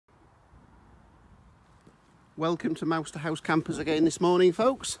Welcome to Mouse to House Campers again this morning,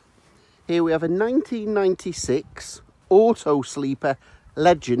 folks. Here we have a 1996 Autosleeper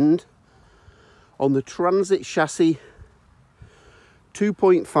Legend on the Transit chassis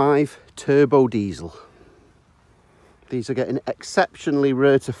 2.5 turbo diesel. These are getting exceptionally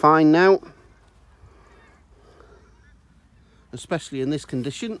rare to find now, especially in this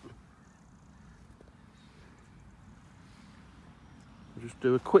condition. I'll just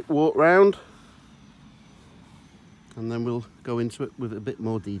do a quick walk round and then we'll go into it with a bit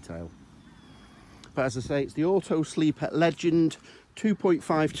more detail. But as I say, it's the Autosleeper Legend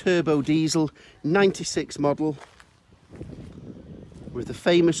 2.5 turbo diesel 96 model with the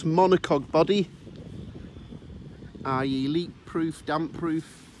famous monocoque body, i.e. leak proof, damp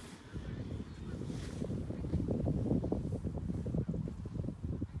proof.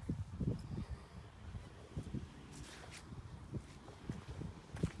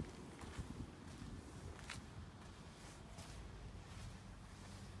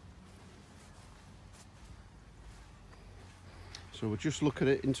 So we'll just look at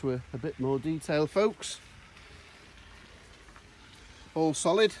it into a bit more detail, folks. All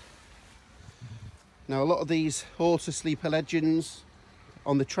solid. Now a lot of these Autosleeper Legends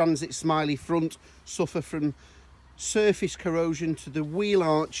on the Transit smiley front suffer from surface corrosion to the wheel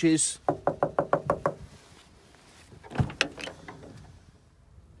arches,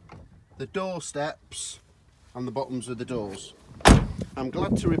 the door steps and the bottoms of the doors. I'm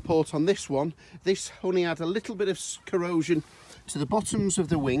glad to report on this one, this only had a little bit of corrosion to the bottoms of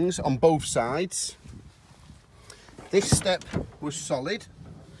the wings on both sides. This step was solid,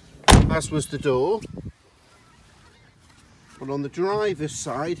 as was the door, but on the driver's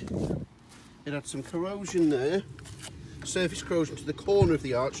side it had some corrosion there, surface corrosion to the corner of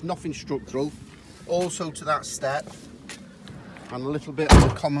the arch, nothing structural, also to that step, and a little bit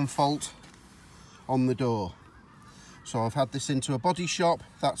of a common fault on the door. So I've had this into a body shop,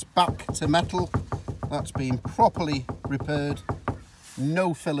 that's back to metal, that's been properly repaired,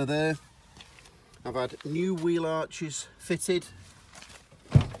 no filler there. I've had new wheel arches fitted,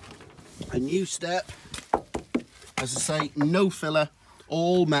 a new step, as I say, no filler,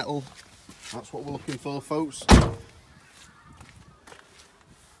 all metal. That's what we're looking for, folks.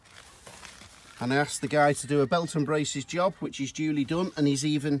 And I asked the guy to do a belt and braces job, which he's duly done, and he's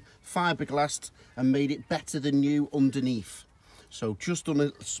even fiberglassed and made it better than new underneath. So just done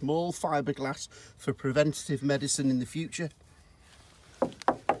a small fiberglass for preventative medicine in the future.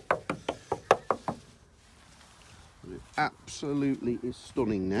 It absolutely is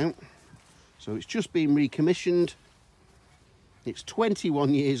stunning now. So it's just been recommissioned. It's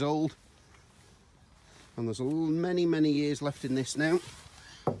 21 years old, and there's many years left in this now.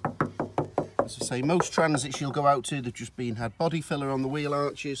 As I say, most Transits you'll go out to, they've just had body filler on the wheel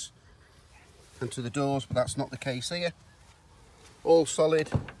arches and to the doors, but that's not the case here. All solid,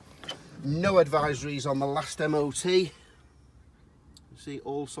 no advisories on the last MOT. You see,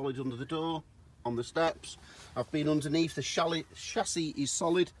 all solid under the door, on the steps. I've been underneath, the chassis is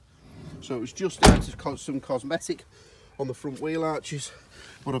solid, so it was just out of some cosmetic on the front wheel arches,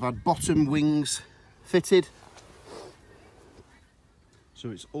 but I've had bottom wings fitted. So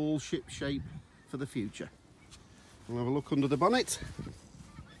it's all ship shape for the future. We'll have a look under the bonnet.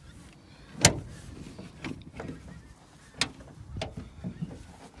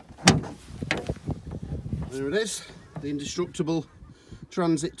 There it is, the indestructible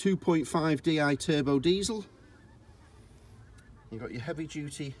Transit 2.5 DI turbo diesel. You've got your heavy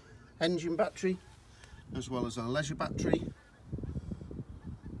duty engine battery as well as a leisure battery.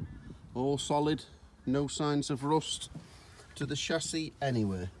 All solid, no signs of rust to the chassis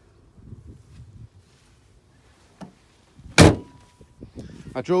anywhere.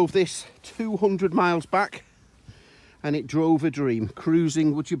 I drove this 200 miles back and it drove a dream.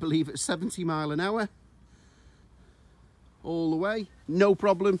 Cruising, would you believe, at 70 miles an hour. All the way, no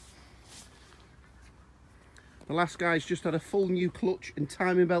problem. The last guy's just had a full new clutch and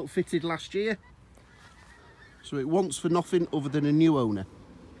timing belt fitted last year. So it wants for nothing other than a new owner.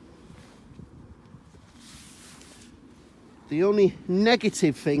 The only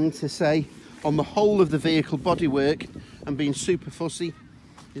negative thing to say on the whole of the vehicle bodywork and being super fussy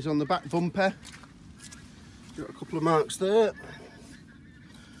is on the back bumper. Got a couple of marks there,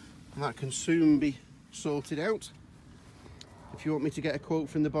 and that can soon be sorted out. If you want me to get a quote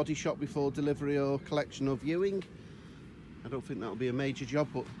from the body shop before delivery or collection or viewing, I don't think that'll be a major job,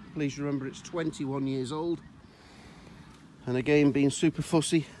 but please remember it's 21 years old. And again, being super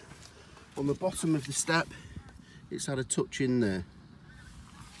fussy, on the bottom of the step it's had a touch in there.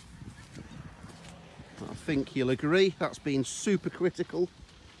 I think you'll agree that's been super critical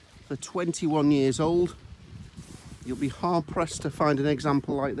for 21 years old. You'll be hard pressed to find an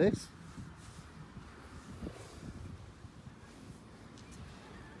example like this.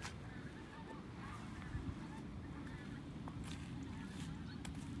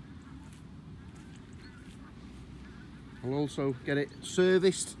 I'll also get it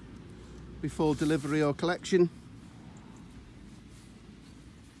serviced before delivery or collection.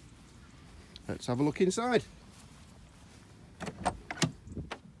 Let's have a look inside.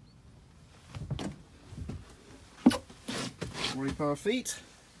 40 feet,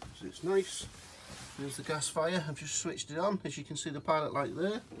 so it's nice. There's the gas fire. I've just switched it on. As you can see, the pilot light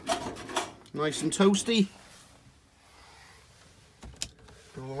there, nice and toasty.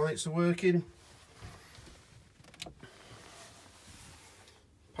 All the lights are working.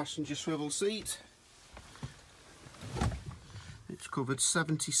 Passenger swivel seat. It's covered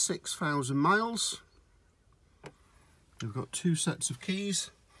 76,000 miles. We've got 2 sets of keys,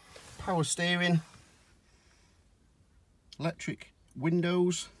 power steering, electric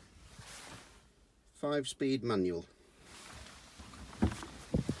windows, 5-speed manual.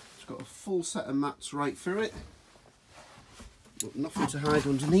 It's got a full set of mats right through it, but nothing to hide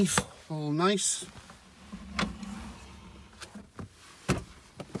underneath, all nice.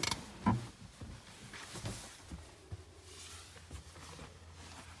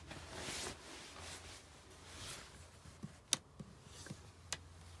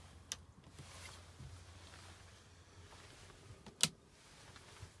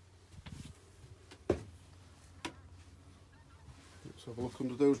 Let's have a look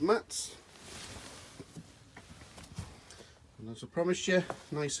under those mats. And as I promised you,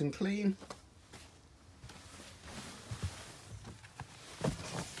 nice and clean.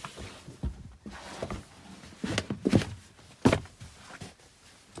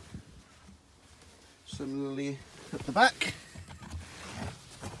 Similarly at the back.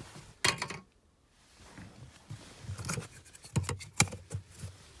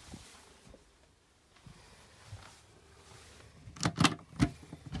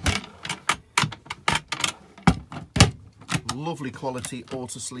 Lovely quality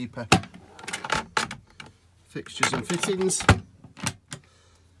Autosleeper fixtures and fittings.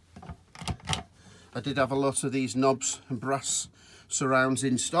 I did have a lot of these knobs and brass surrounds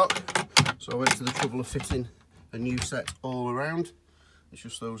in stock, so I went to the trouble of fitting a new set all around. It's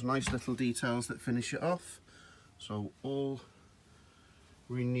just those nice little details that finish it off. So all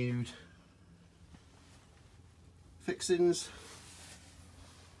renewed fixings.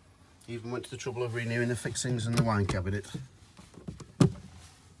 Even went to the trouble of renewing the fixings and the wine cabinet.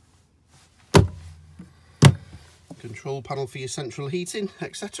 Control panel for your central heating,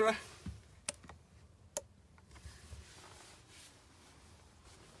 etc.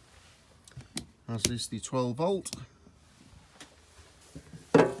 As is the 12 volt.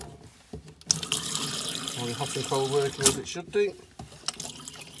 All the hot and cold working as it should do.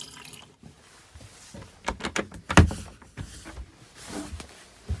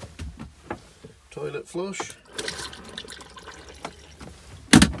 Toilet flush.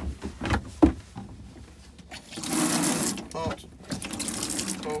 Hot,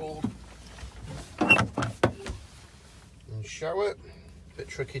 cold, and shower. A bit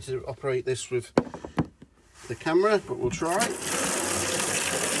tricky to operate this with the camera, but we'll try.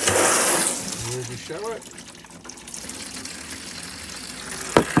 Here's the shower.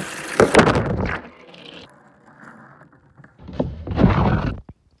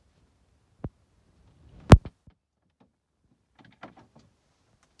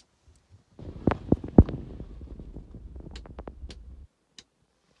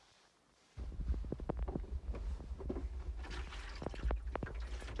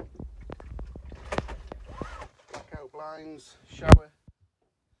 Blinds, shower,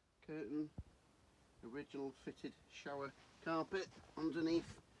 curtain, original fitted shower carpet underneath,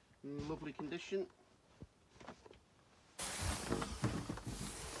 in lovely condition.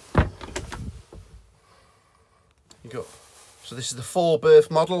 So this is the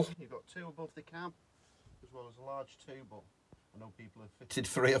 4-berth model. You've got 2 above the cab, as well as a large 2, but I know people have fitted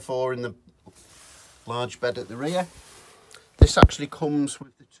 3 or 4 in the large bed at the rear. This actually comes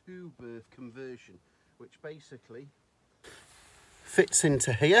with the 2-berth conversion, which basically fits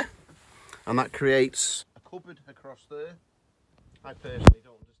into here, and that creates a cupboard across there. I personally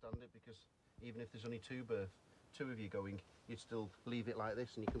don't understand it, because even if there's only 2 of you going, you'd still leave it like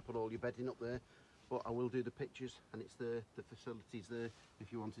this and you can put all your bedding up there. But I will do the pictures, and it's the facilities there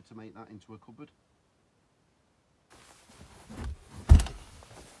if you wanted to make that into a cupboard.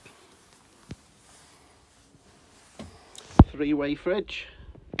 Three-way fridge,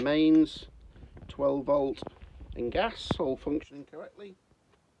 mains, 12 volt and gas, all functioning correctly.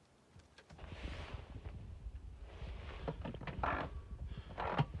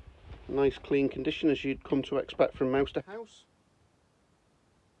 Nice clean condition as you'd come to expect from most a house,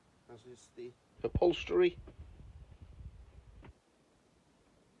 as is the upholstery.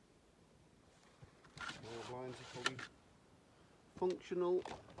 All the blinds are fully functional.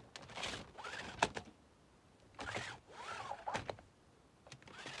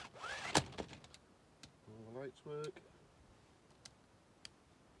 All the lights work.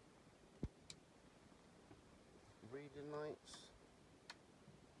 Reading lights.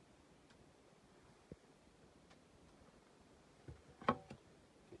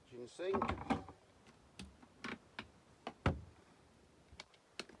 Kitchen sink.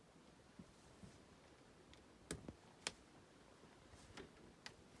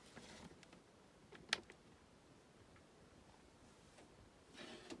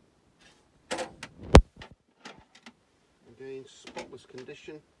 Again, spotless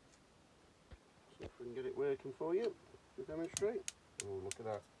condition. So if we can get it working for you to demonstrate. Oh, look at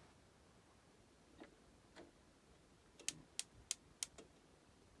that.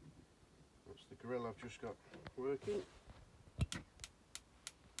 That's the grill I've just got working.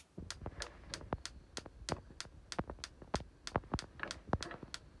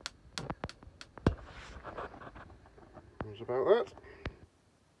 That's about that.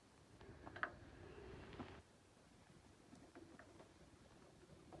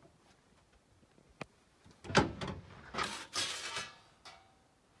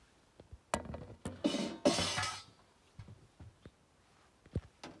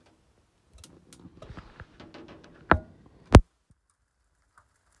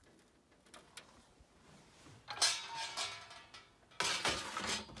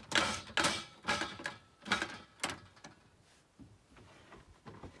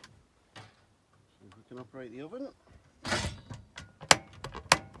 Can operate the oven.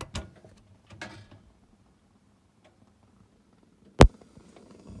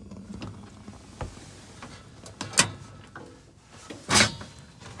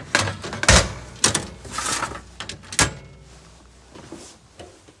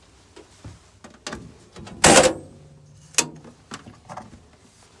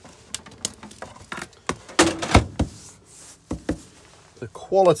 The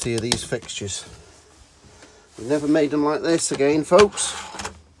quality of these fixtures. We've never made them like this again, folks.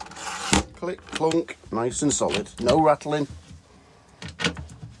 Click, clunk, nice and solid. No rattling.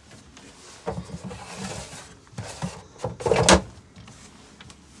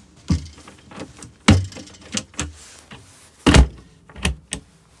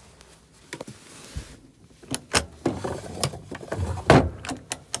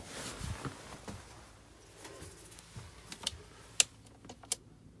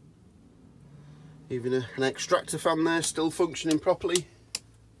 Even an extractor fan there, still functioning properly.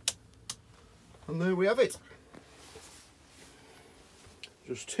 And there we have it.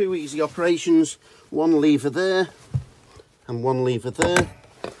 Just two easy operations, one lever there and one lever there.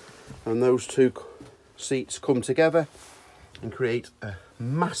 And those two seats come together and create a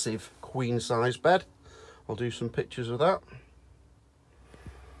massive queen size bed. I'll do some pictures of that.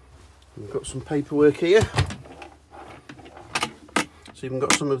 We've got some paperwork here. So even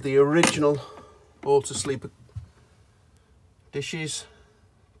got some of the original Autosleeper dishes,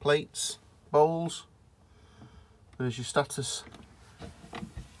 plates, bowls. There's your status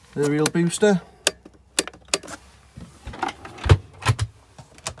aerial booster.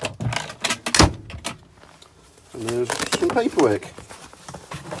 And there's some paperwork.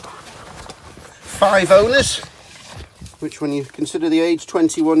 5 owners, which when you consider the age,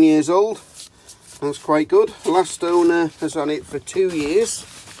 21 years old, that's quite good. Last owner has had it for 2 years.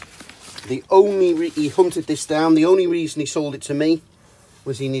 He hunted this down. The only reason he sold it to me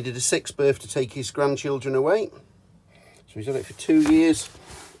was he needed a 6th birth to take his grandchildren away. So he's had it for 2 years.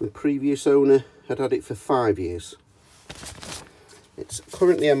 The previous owner had had it for 5 years. It's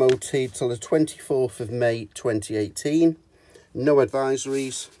currently MOT till the 24th of May 2018. No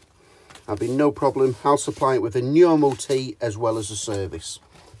advisories. I'll be no problem. I'll supply it with a new MOT as well as a service.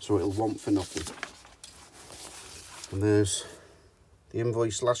 So it'll want for nothing. And there's the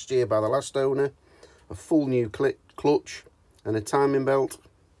invoice last year by the last owner, a full new clutch and a timing belt.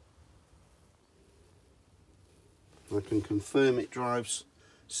 I can confirm it drives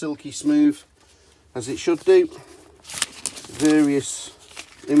silky smooth as it should do. Various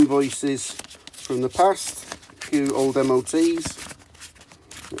invoices from the past, a few old MOTs.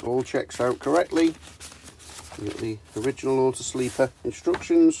 It all checks out correctly. We've got the original Autosleeper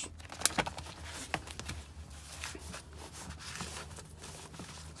instructions.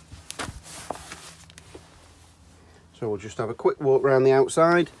 So we'll just have a quick walk around the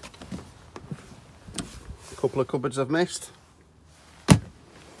outside. A couple of cupboards I've missed.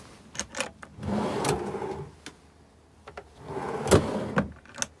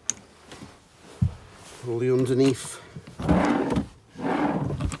 all the underneath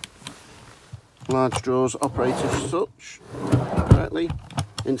large drawers operate as such correctly.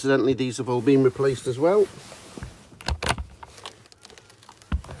 Incidentally, these have all been replaced as well.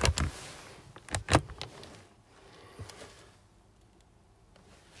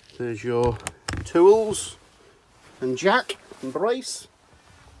 There's your tools and jack and brace.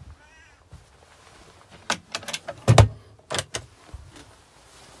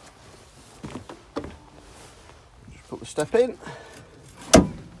 Just put the step in.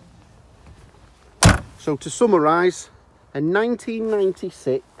 So to summarise, a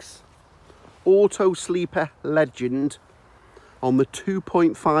 1996 Autosleeper Legend on the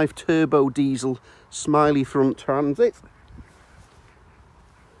 2.5 turbo diesel Smiley front transit.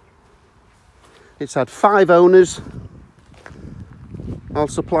 It's had 5 owners. I'll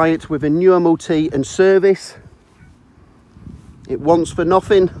supply it with a new MOT and service. It wants for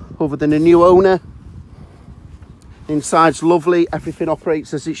nothing other than a new owner. Inside's lovely, everything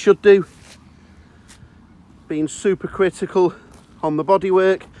operates as it should do. Being super critical on the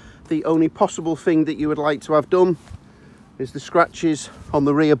bodywork, the only possible thing that you would like to have done is the scratches on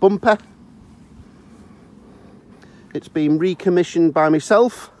the rear bumper. It's been recommissioned by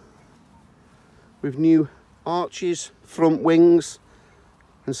myself with new arches, front wings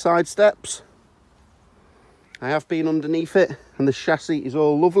and side steps. I have been underneath it and the chassis is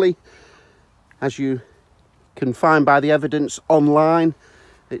all lovely. As you can find by the evidence online,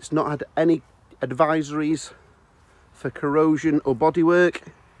 it's not had any advisories for corrosion or bodywork.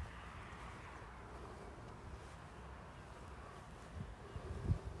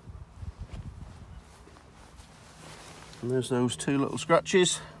 And there's those 2 little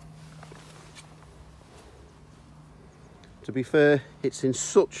scratches. To be fair, it's in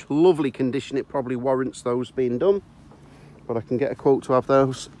such lovely condition it probably warrants those being done, but I can get a quote to have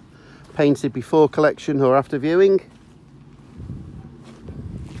those painted before collection or after viewing.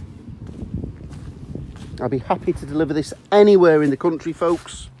 I'll be happy to deliver this anywhere in the country,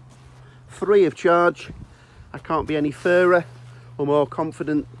 folks, free of charge. I can't be any fairer or more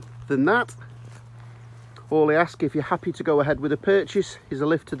confident than that. All I ask, if you're happy to go ahead with a purchase, is a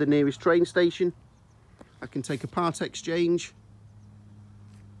lift to the nearest train station. I can take a part exchange,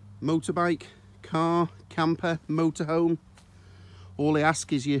 motorbike, car, camper, motorhome. All I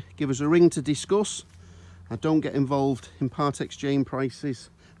ask is you give us a ring to discuss. I don't get involved in part exchange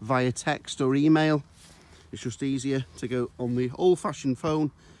prices via text or email. It's just easier to go on the old-fashioned phone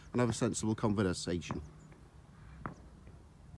and have a sensible conversation.